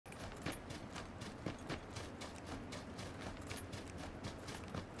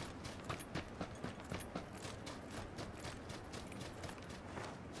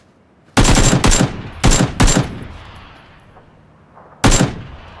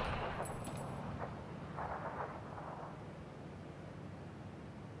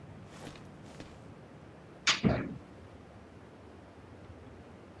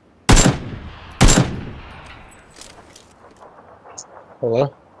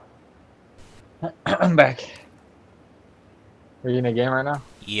Hello? I'm back. Are you in a game right now?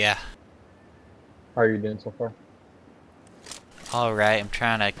 Yeah. How are you doing so far? Alright, I'm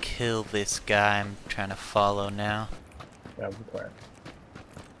trying to kill this guy I'm trying to follow now. Yeah, be quiet.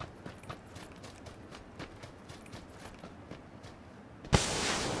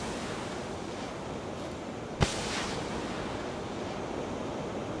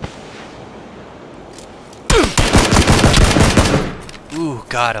 Ooh,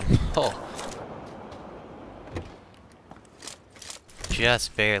 got him. Oh.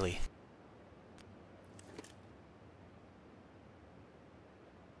 Just barely.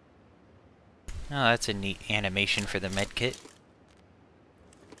 Oh, that's a neat animation for the medkit.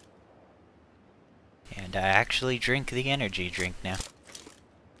 And I actually drink the energy drink now.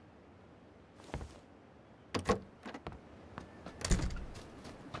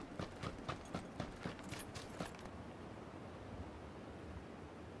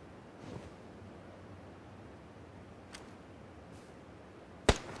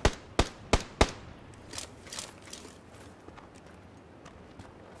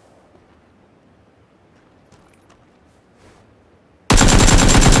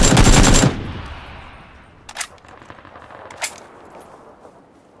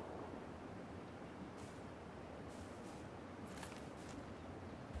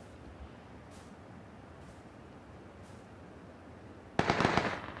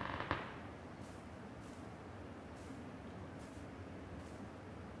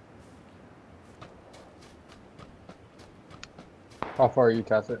 How far are you,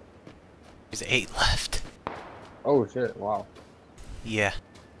 Tasset? There's 8 left. Oh shit, wow. Yeah.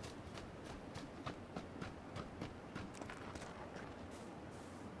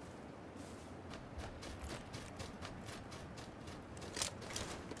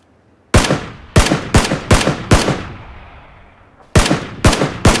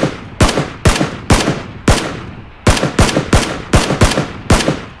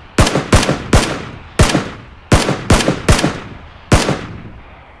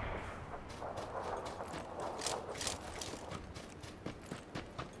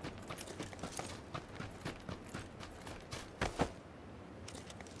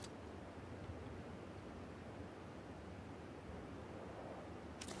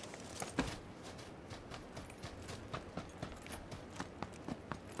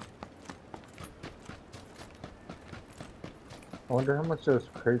 I wonder how much those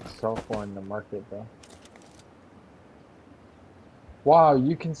crates sell for in the market, though. Wow,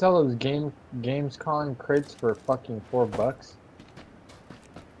 you can sell those Gamescom crates for fucking $4.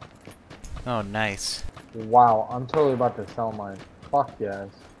 Oh, nice. Wow, I'm totally about to sell mine. Fuck yes.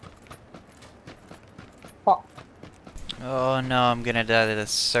 Fuck. Oh no, I'm gonna die to the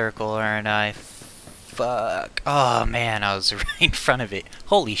circle, aren't I? Fuck. Oh man, I was right in front of it.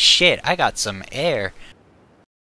 Holy shit, I got some air.